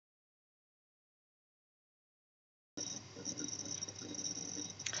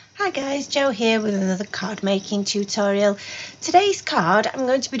Hi guys, Joe here with another card making tutorial. Today's card I'm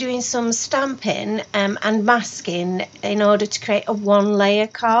going to be doing some stamping and masking in order to create a one layer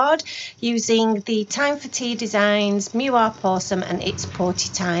card using the Time for Tea Designs Pawsome and It's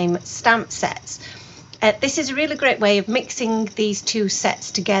Pawty Time stamp sets. This is a really great way of mixing these two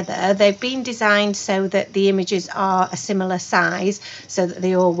sets together. They've been designed so that the images are a similar size so that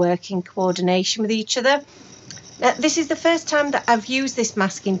they all work in coordination with each other. This is the first time that I've used this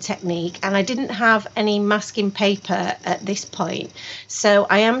masking technique, and I didn't have any masking paper at this point, so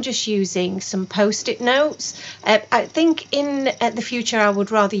I am just using some post-it notes. I think in the future I would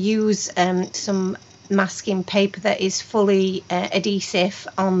rather use some masking paper that is fully adhesive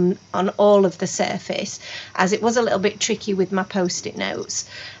on all of the surface, as it was a little bit tricky with my post-it notes.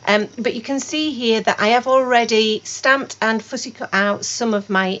 But you can see here that I have already stamped and fussy cut out some of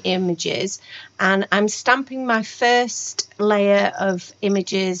my images, and I'm stamping my first layer of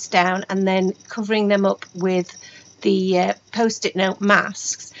images down and then covering them up with the post-it note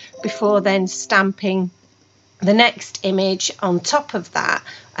masks before then stamping the next image on top of that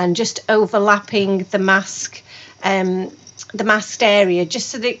and just overlapping the mask, the masked area, just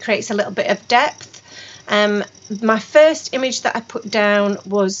so that it creates a little bit of depth. My first image that I put down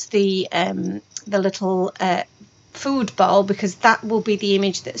was the little food bowl, because that will be the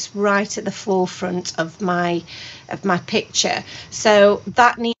image that's right at the forefront of my picture. So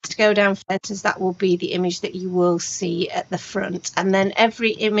that needs to go down first, as that will be the image that you will see at the front, and then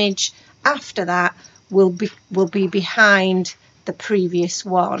every image after that will be behind the previous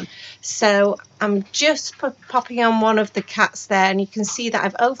one. So I'm just popping on one of the cats there, and you can see that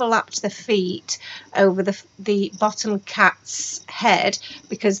I've overlapped the feet over the bottom cat's head,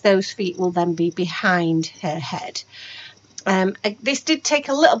 because those feet will then be behind her head. This did take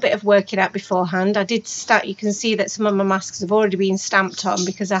a little bit of working out beforehand. I did start, you can see that some of my masks have already been stamped on,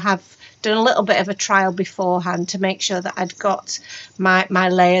 because I have done a little bit of a trial beforehand to make sure that I'd got my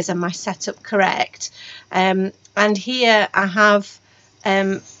layers and my setup correct. And here I have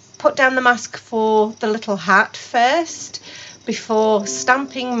put down the mask for the little hat first before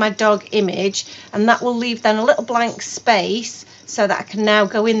stamping my dog image, and that will leave then a little blank space so that I can now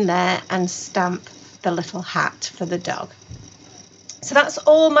go in there and stamp the little hat for the dog. So that's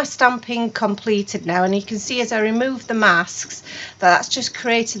all my stamping completed now, and you can see as I remove the masks that's just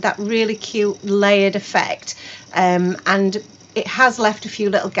created that really cute layered effect, and it has left a few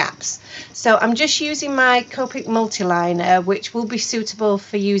little gaps. So I'm just using my Copic multiliner, which will be suitable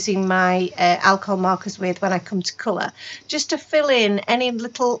for using my alcohol markers with when I come to colour, just to fill in any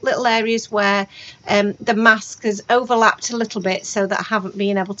little areas where the mask has overlapped a little bit, so that I haven't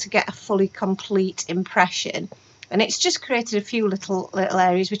been able to get a fully complete impression. And it's just created a few little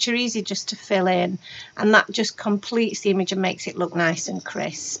areas which are easy just to fill in, and that just completes the image and makes it look nice and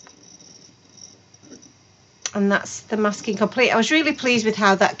crisp. And that's the masking complete. I was really pleased with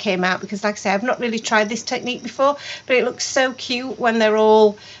how that came out, because like I say, I've not really tried this technique before, but it looks so cute when they're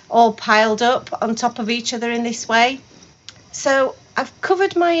all piled up on top of each other in this way. So I've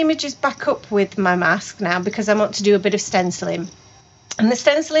covered my images back up with my mask now, because I want to do a bit of stenciling. And the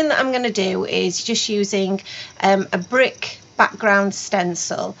stenciling that I'm going to do is just using a brick background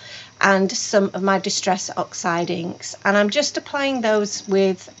stencil and some of my Distress Oxide inks, and I'm just applying those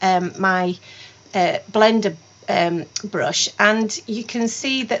with my blender brush. And you can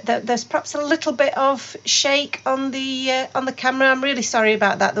see that there's perhaps a little bit of shake on the camera. I'm really sorry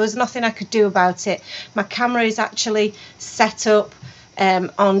about that. There was nothing I could do about it. My camera is actually set up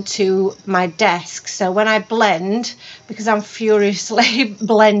onto my desk, so when I blend, because I'm furiously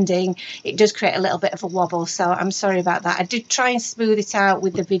blending, it does create a little bit of a wobble, so I'm sorry about that. I did try and smooth it out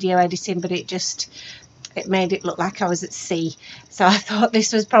with the video editing, but it made it look like I was at sea, so I thought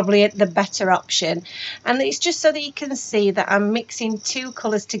this was probably the better option. And it's just so that you can see that I'm mixing two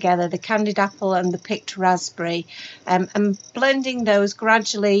colours together, the Candied Apple and the Picked Raspberry, and blending those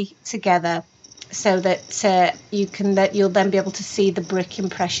gradually together, so that you'll then be able to see the brick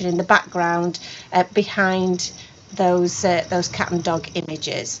impression in the background behind those cat and dog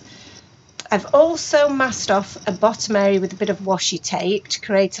images. I've also masked off a bottom area with a bit of washi tape to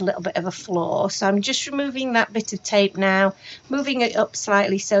create a little bit of a floor. So I'm just removing that bit of tape now, moving it up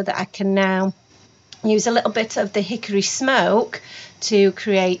slightly so that I can now use a little bit of the hickory smoke to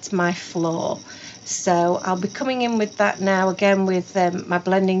create my floor. So I'll be coming in with that now, again with my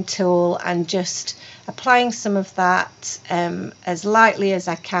blending tool, and just applying some of that as lightly as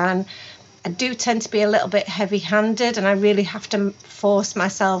I can. I do tend to be a little bit heavy-handed, and I really have to force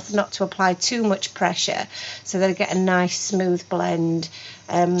myself not to apply too much pressure so that I get a nice smooth blend.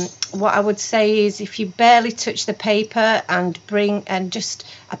 What I would say is, if you barely touch the paper and just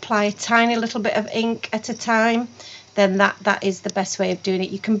apply a tiny little bit of ink at a time, then that is the best way of doing it.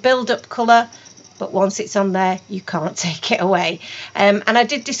 You can build up colour, but once it's on there, you can't take it away. And I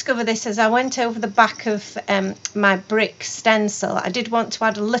did discover this as I went over the back of my brick stencil. I did want to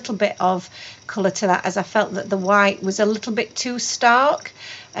add a little bit of colour to that, as I felt that the white was a little bit too stark.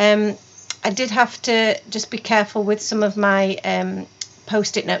 I did have to just be careful with some of my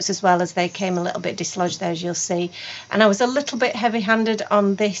post-it notes as well, as they came a little bit dislodged there, as you'll see. And I was a little bit heavy-handed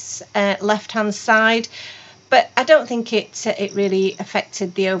on this left-hand side. But I don't think it really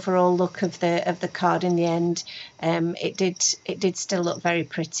affected the overall look of the card in the end. It did still look very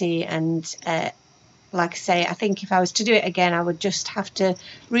pretty, and like I say, I think if I was to do it again, I would just have to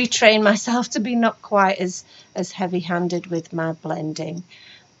retrain myself to be not quite as heavy-handed with my blending.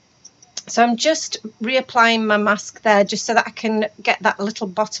 So I'm just reapplying my mask there, just so that I can get that little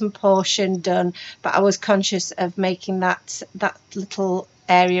bottom portion done. But I was conscious of making that little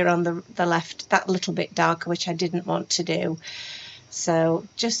area on the left that little bit darker, which I didn't want to do. So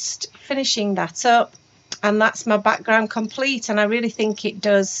just finishing that up, and that's my background complete. And I really think it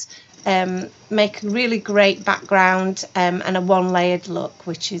does make a really great background and a one-layered look,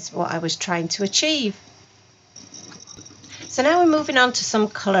 which is what I was trying to achieve. So now we're moving on to some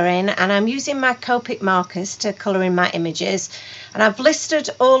colouring, and I'm using my Copic markers to colour in my images, and I've listed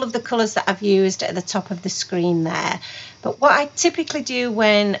all of the colours that I've used at the top of the screen there. But what I typically do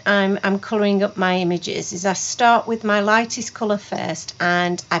when I'm colouring up my images is I start with my lightest colour first,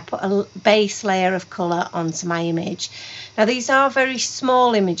 and I put a base layer of colour onto my image. Now these are very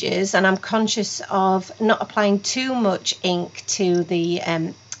small images, and I'm conscious of not applying too much ink to the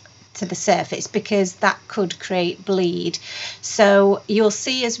surface, because that could create bleed. So you'll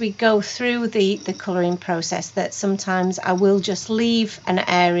see as we go through the colouring process that sometimes I will just leave an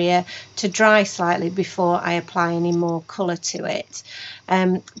area to dry slightly before I apply any more colour to it.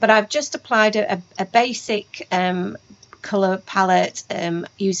 But I've just applied a basic colour palette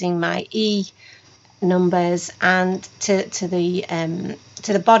using my E numbers, and to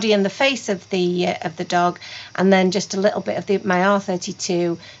the body and the face of the dog, and then just a little bit of my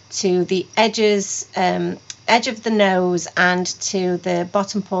R32 to the edges, edge of the nose, and to the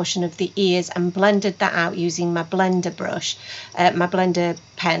bottom portion of the ears, and blended that out using my blender brush, my blender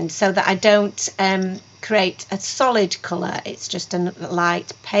pen, so that I don't create a solid colour. It's just a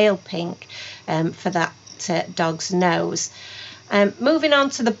light pale pink for that dog's nose. Moving on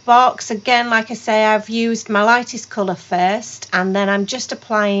to the box, again, like I say, I've used my lightest colour first, and then I'm just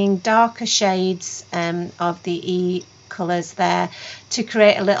applying darker shades of the E colours there to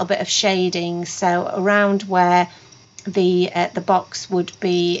create a little bit of shading. So around where the box would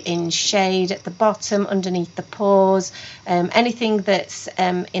be in shade at the bottom, underneath the paws, anything that's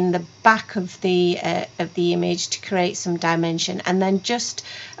in the back of the image to create some dimension. And then just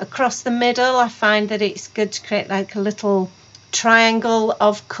across the middle, I find that it's good to create like a little triangle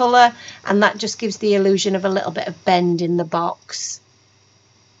of colour, and that just gives the illusion of a little bit of bend in the box.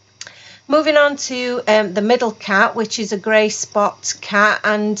 Moving on to the middle cat, which is a grey spot cat,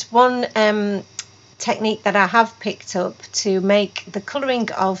 and one technique that I have picked up to make the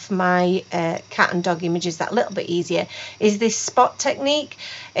colouring of my cat and dog images that little bit easier is this spot technique.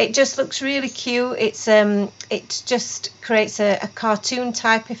 It just looks really cute. It just creates a cartoon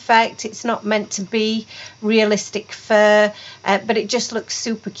type effect. It's not meant to be realistic fur, but it just looks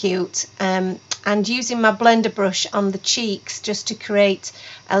super cute. And using my blender brush on the cheeks just to create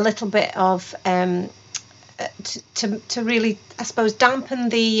a little bit of to really, I suppose, dampen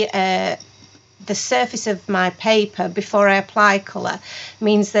the surface of my paper before I apply colour,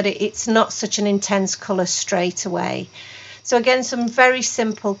 means that it's not such an intense colour straight away. So again, some very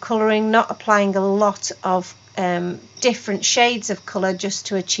simple colouring, not applying a lot of different shades of colour just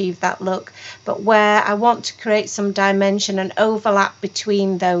to achieve that look, but where I want to create some dimension and overlap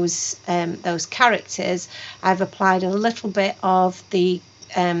between those characters, I've applied a little bit of the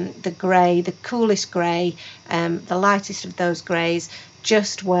grey, the coolest grey, the lightest of those greys,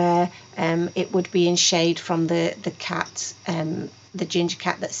 just where it would be in shade from the cat, the ginger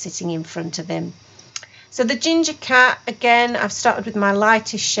cat that's sitting in front of him. So the ginger cat, again, I've started with my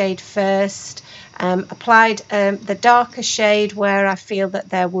lightest shade first, applied the darker shade where I feel that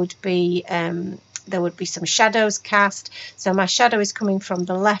there would be some shadows cast. So my shadow is coming from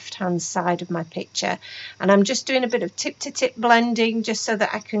the left hand side of my picture, and I'm just doing a bit of tip to tip blending just so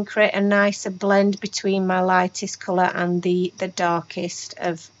that I can create a nicer blend between my lightest colour and the darkest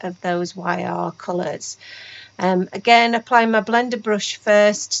of those YR colours. Again, applying my blender brush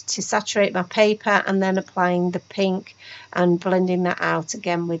first to saturate my paper, and then applying the pink and blending that out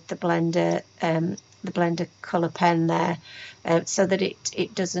again with the blender colour pen there, so that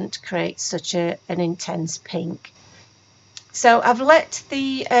it doesn't create such an intense pink. So I've let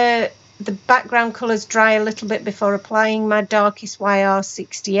the background colours dry a little bit before applying my darkest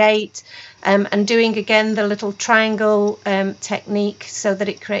YR68, and doing again the little triangle technique so that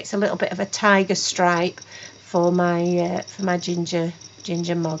it creates a little bit of a tiger stripe for my ginger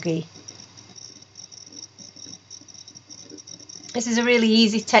moggy. This is a really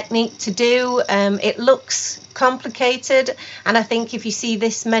easy technique to do. It looks complicated, and I think if you see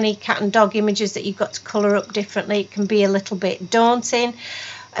this many cat and dog images that you've got to colour up differently, it can be a little bit daunting.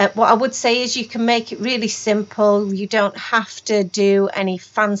 What I would say is you can make it really simple. You don't have to do any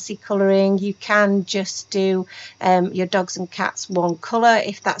fancy colouring. You can just do your dogs and cats one colour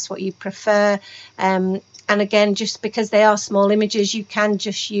if that's what you prefer. And again, just because they are small images, you can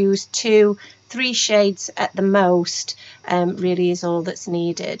just use 2-3 shades at the most, really is all that's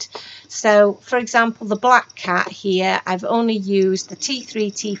needed. So for example, the black cat here, I've only used the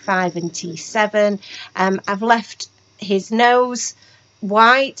T3, T5 and T7. I've left his nose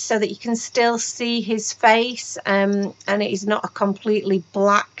white so that you can still see his face, and it is not a completely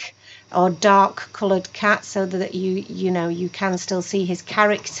black or dark coloured cat, so that you can still see his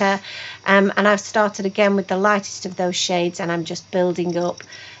character. And I've started again with the lightest of those shades, and I'm just building up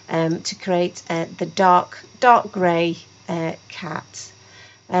to create the dark grey cat.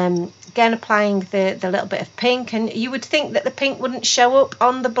 Again, applying the little bit of pink, and you would think that the pink wouldn't show up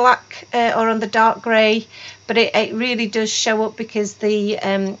on the black or on the dark grey, but it really does show up because the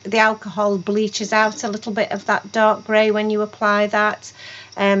alcohol bleaches out a little bit of that dark grey when you apply that.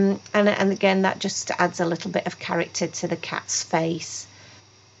 And again, that just adds a little bit of character to the cat's face.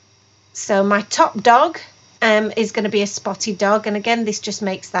 So my top dog is going to be a spotted dog, and again, this just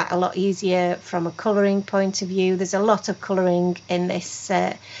makes that a lot easier from a colouring point of view. There's a lot of colouring in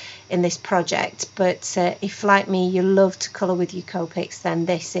this project, but if like me you love to colour with your Copics, then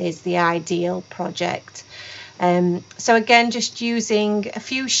this is the ideal project. So again, just using a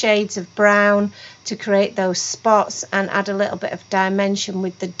few shades of brown to create those spots and add a little bit of dimension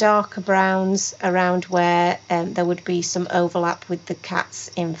with the darker browns around where there would be some overlap with the cat's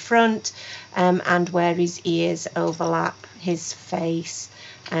in front, and where his ears overlap his face,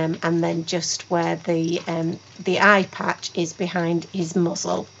 and then just where the eye patch is behind his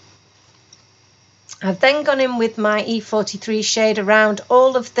muzzle. I've then gone in with my E43 shade around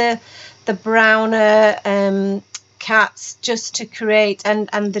all of the browner cats, just to create,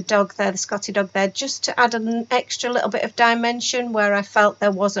 and the dog there, the Scotty dog there, just to add an extra little bit of dimension where I felt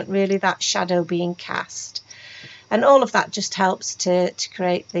there wasn't really that shadow being cast. And all of that just helps to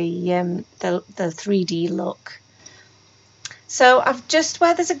create the 3D look. So I've just,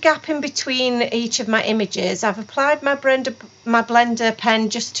 where there's a gap in between each of my images, I've applied my blender pen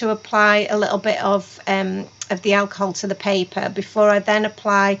just to apply a little bit of the alcohol to the paper before I then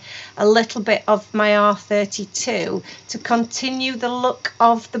apply a little bit of my R32 to continue the look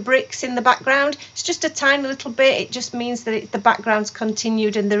of the bricks in the background. It's just a tiny little bit. It just means that the background's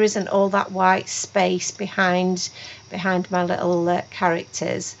continued and there isn't all that white space behind my little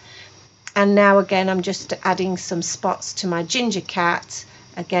characters. And now again, I'm just adding some spots to my ginger cat,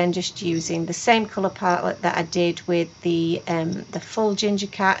 again just using the same colour palette that I did with the full ginger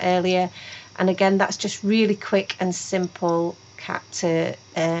cat earlier. And again, that's just really quick and simple cat to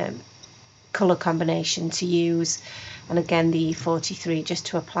colour combination to use. And again, the E43 just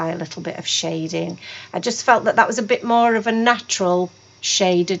to apply a little bit of shading. I just felt that was a bit more of a natural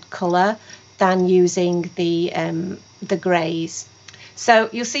shaded colour than using the greys. So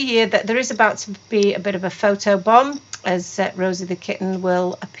you'll see here that there is about to be a bit of a photo bomb, as Rosie the kitten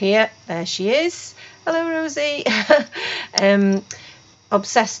will appear. There she is. Hello, Rosie.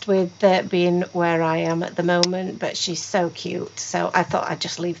 Obsessed with being where I am at the moment, but she's so cute. So I thought I'd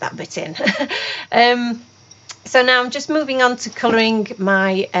just leave that bit in. So now I'm just moving on to colouring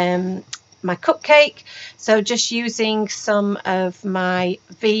my my cupcake. So just using some of my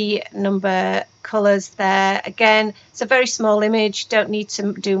V number colours there. Again, it's a very small image, don't need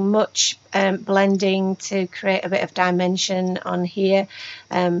to do much blending to create a bit of dimension on here.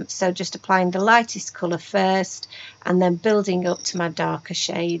 So just applying the lightest colour first and then building up to my darker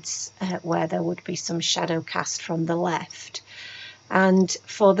shades where there would be some shadow cast from the left. And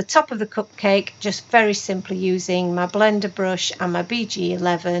for the top of the cupcake, just very simply using my blender brush and my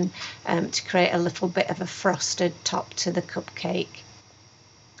BG11 to create a little bit of a frosted top to the cupcake.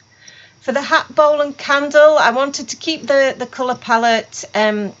 For the hat, bowl and candle, I wanted to keep the colour palette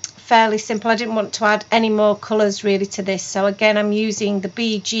fairly simple. I didn't want to add any more colours really to this. So again, I'm using the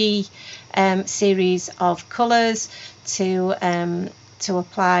BG series of colours to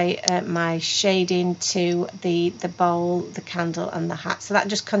apply my shading to the bowl, the candle and the hat. So that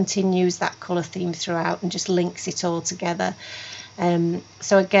just continues that colour theme throughout and just links it all together.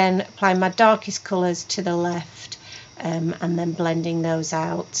 So again, applying my darkest colours to the left and then blending those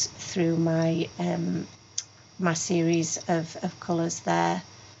out through my my series of colours there.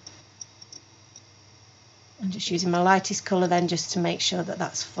 I'm just using my lightest colour then just to make sure that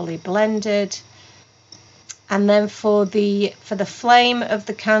that's fully blended. And then for the flame of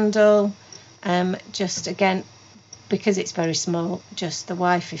the candle, just again, because it's very small, just the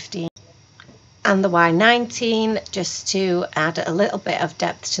Y15 and the Y19 just to add a little bit of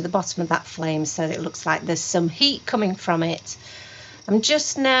depth to the bottom of that flame so that it looks like there's some heat coming from it. I'm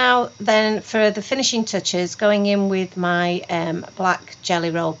just now then for the finishing touches going in with my black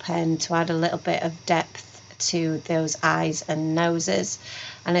jelly roll pen to add a little bit of depth to those eyes and noses.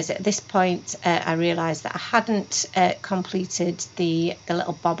 And as at this point I realised that I hadn't completed the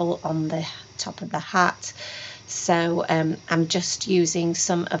little bobble on the top of the hat, so I'm just using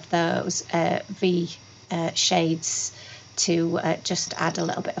some of those V shades to just add a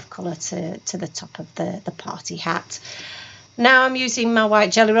little bit of colour to the top of the party hat. Now I'm using my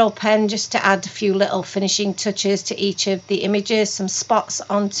white jelly roll pen just to add a few little finishing touches to each of the images, some spots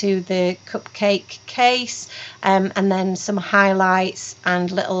onto the cupcake case, and then some highlights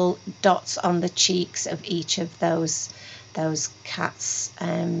and little dots on the cheeks of each of those cats,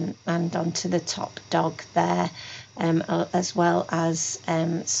 and onto the top dog there, as well as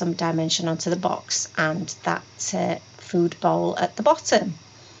some dimension onto the box and that food bowl at the bottom.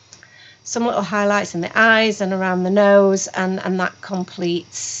 Some little highlights in the eyes and around the nose, and that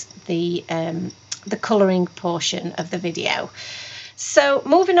completes the colouring portion of the video. So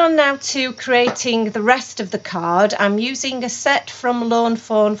moving on now to creating the rest of the card, I'm using a set from Lawn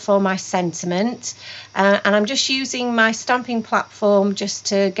Fawn for my sentiment, and I'm just using my stamping platform just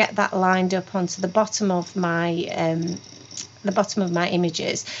to get that lined up onto the bottom of my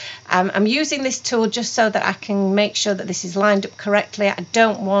images. I'm using this tool just so that I can make sure that this is lined up correctly. I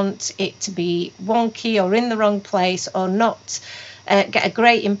don't want it to be wonky or in the wrong place or not get a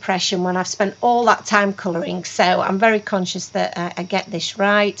great impression when I've spent all that time colouring. So I'm very conscious that I get this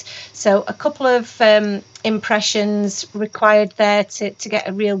right. So a couple of impressions required there to get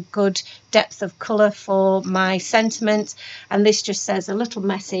a real good depth of colour for my sentiment, and this just says a little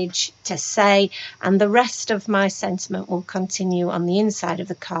message to say, and the rest of my sentiment will continue on the inside of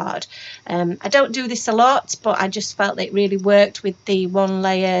the card. I don't do this a lot, but I just felt it really worked with the one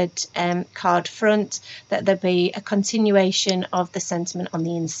layered card front, that there'd be a continuation of the sentiment on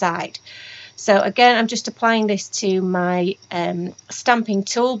the inside. So again, I'm just applying this to my stamping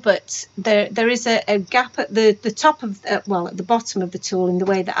tool, but there is a gap at the top of, well, at the bottom of the tool in the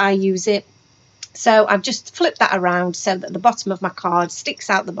way that I use it. So I've just flipped that around so that the bottom of my card sticks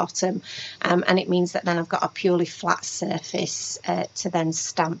out the bottom, and it means that then I've got a purely flat surface to then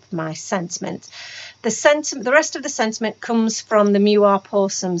stamp my sentiment. The rest of the sentiment comes from the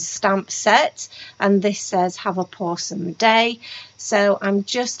Pawsome stamp set, and this says "Have a Pawsome Day." So I'm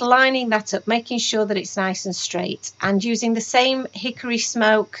just lining that up, making sure that it's nice and straight, and using the same Hickory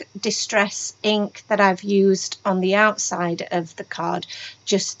Smoke Distress ink that I've used on the outside of the card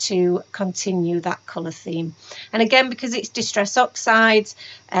just to continue that colour theme. And again, because it's Distress Oxides,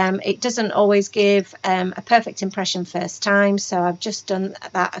 it doesn't always give a perfect impression first time, so I've just done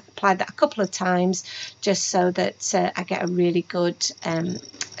that, applied that a couple of times just so that I get a really good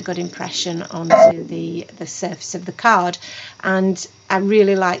impression onto the surface of the card. And I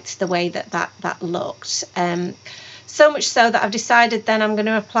really liked the way that looked. So much so that I've decided then I'm going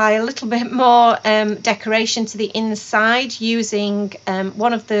to apply a little bit more decoration to the inside using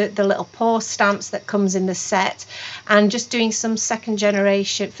one of the little paw stamps that comes in the set, and just doing some first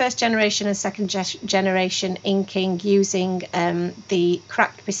generation and second generation inking using the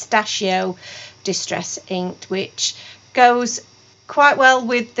Cracked Pistachio Distress ink, which goes quite well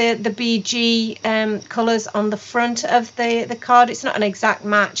with the BG colours on the front of the card. It's not an exact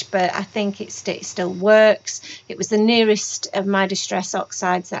match, but I think it still works. It was the nearest of my Distress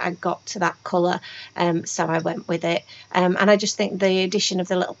Oxides that I got to that colour, so I went with it. And I just think the addition of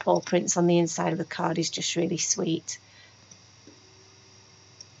the little paw prints on the inside of the card is just really sweet.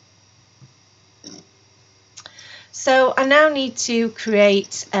 So I now need to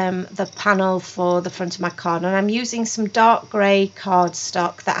create the panel for the front of my card, and I'm using some dark grey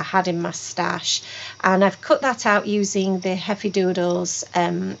cardstock that I had in my stash, and I've cut that out using the Heffy Doodles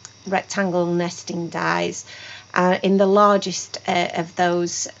rectangle nesting dies in the largest of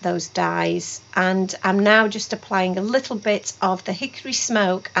those dies, and I'm now just applying a little bit of the hickory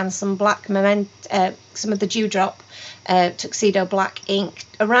smoke and some black some of the dewdrop tuxedo black ink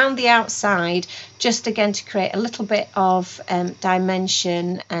around the outside, just again to create a little bit of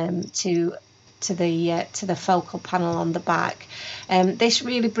dimension to the focal panel on the back. This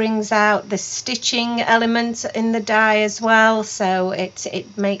really brings out the stitching element in the die as well, so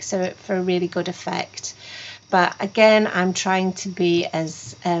it makes it for a really good effect. But again, I'm trying to be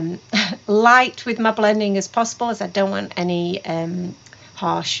as light with my blending as possible, as I don't want any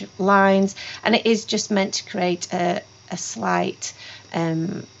harsh lines, and it is just meant to create a slight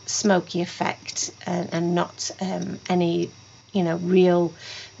smoky effect and not any real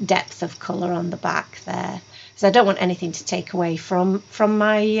depth of colour on the back there, so I don't want anything to take away from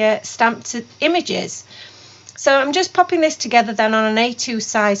my stamped images. So I'm just popping this together then on an A2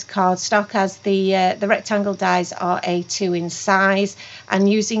 size cardstock, as the rectangle dies are A2 in size,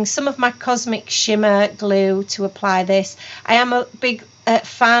 and using some of my Cosmic Shimmer glue to apply this. I am a big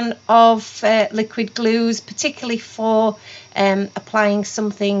fan of liquid glues, particularly for applying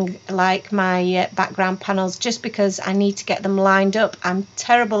something like my background panels, just because I need to get them lined up. I'm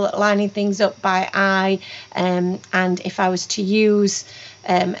terrible at lining things up by eye, and if I was to use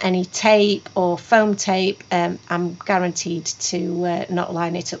any tape or foam tape, I'm guaranteed to not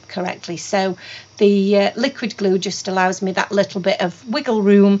line it up correctly. So the liquid glue just allows me that little bit of wiggle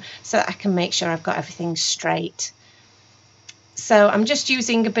room so that I can make sure I've got everything straight. So I'm just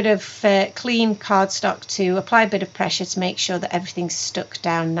using a bit of clean cardstock to apply a bit of pressure to make sure that everything's stuck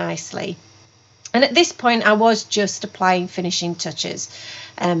down nicely. And at this point I was just applying finishing touches,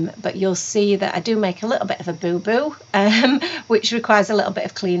 but you'll see that I do make a little bit of a boo-boo, which requires a little bit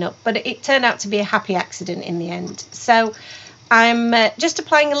of cleanup, but it turned out to be a happy accident in the end. So I'm just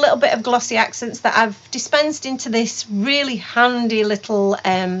applying a little bit of glossy accents that I've dispensed into this really handy little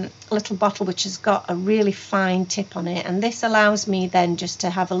bottle, which has got a really fine tip on it, and this allows me then just to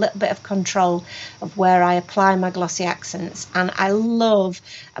have a little bit of control of where I apply my glossy accents. And I love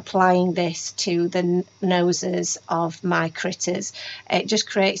applying this to the noses of my critters. It just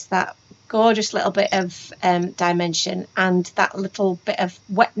creates that gorgeous little bit of dimension and that little bit of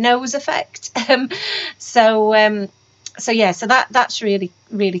wet nose effect. So yeah, so that's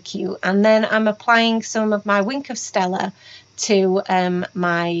really cute. And then I'm applying some of my Wink of Stella to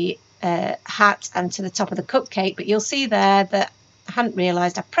my hat and to the top of the cupcake, but you'll see there that I hadn't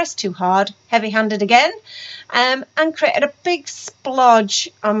realised I pressed too hard, heavy-handed again, and created a big splodge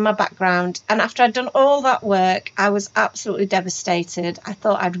on my background. And after I'd done all that work, I was absolutely devastated. I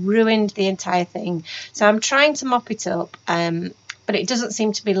thought I'd ruined the entire thing. So I'm trying to mop it up, but it doesn't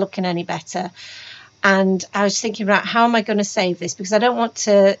seem to be looking any better. And I was thinking, right, how am I going to save this? Because I don't want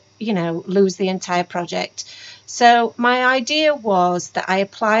to, lose the entire project. So my idea was that I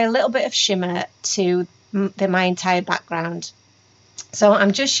apply a little bit of shimmer to my entire background. So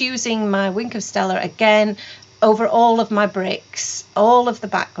I'm just using my Wink of Stella again over all of my bricks, all of the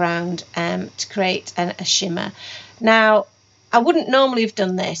background, to create a shimmer. Now, I wouldn't normally have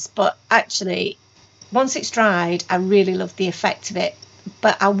done this, but actually, once it's dried, I really love the effect of it.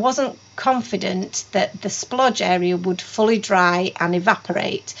 But I wasn't confident that the splodge area would fully dry and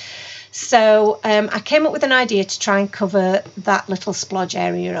evaporate. So I came up with an idea to try and cover that little splodge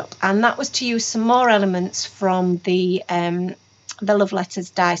area up, and that was to use some more elements from the Love Letters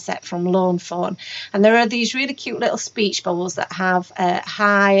die set from Lawn Fawn. And there are these really cute little speech bubbles that have a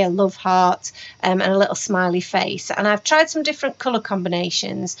hi, a love heart, and a little smiley face. And I've tried some different colour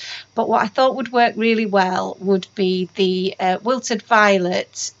combinations, but what I thought would work really well would be the Wilted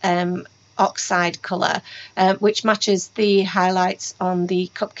Violet oxide colour, which matches the highlights on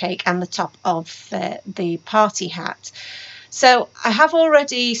the cupcake and the top of the party hat. So I have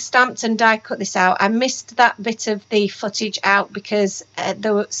already stamped and die cut this out. I missed that bit of the footage out because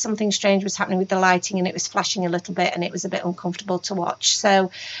there was something strange was happening with the lighting, and it was flashing a little bit and it was a bit uncomfortable to watch.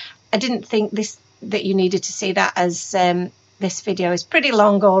 So I didn't think that you needed to see that as this video is pretty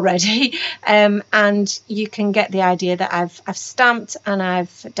long already, and you can get the idea that I've stamped and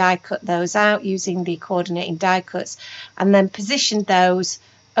I've die cut those out using the coordinating die cuts, and then positioned those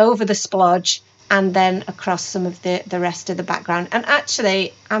over the splodge and then across some of the rest of the background. And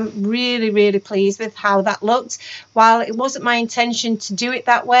actually I'm really pleased with how that looked. While it wasn't my intention to do it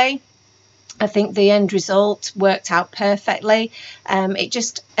that way, I think the end result worked out perfectly. It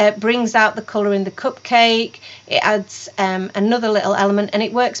just brings out the colour in the cupcake. It adds another little element, and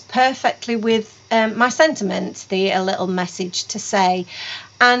it works perfectly with my sentiment, a little message to say.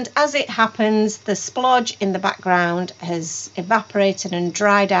 And as it happens, the splodge in the background has evaporated and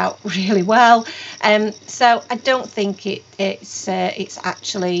dried out really well. So I don't think it's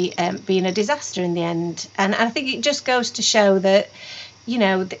actually been a disaster in the end. And I think it just goes to show that, you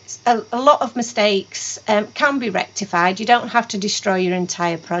know, a lot of mistakes can be rectified. You don't have to destroy your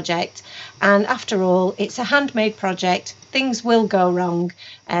entire project. And after all, it's a handmade project. Things will go wrong,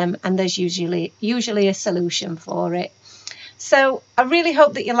 and there's usually a solution for it. So I really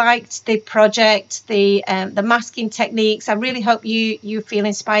hope that you liked the project, the masking techniques. I really hope you feel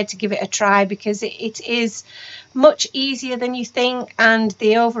inspired to give it a try, because it is much easier than you think, and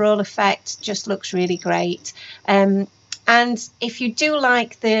the overall effect just looks really great. And if you do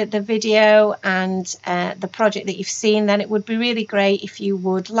like the video and the project that you've seen, then it would be really great if you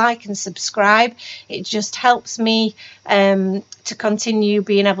would like and subscribe. It just helps me to continue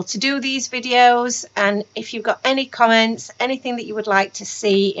being able to do these videos. And if you've got any comments, anything that you would like to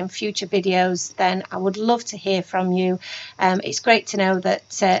see in future videos, then I would love to hear from you. It's great to know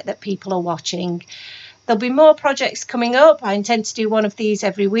that people are watching. There'll be more projects coming up. I intend to do one of these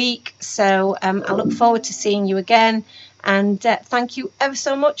every week, so I look forward to seeing you again. And thank you ever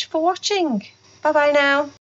so much for watching. Bye bye now.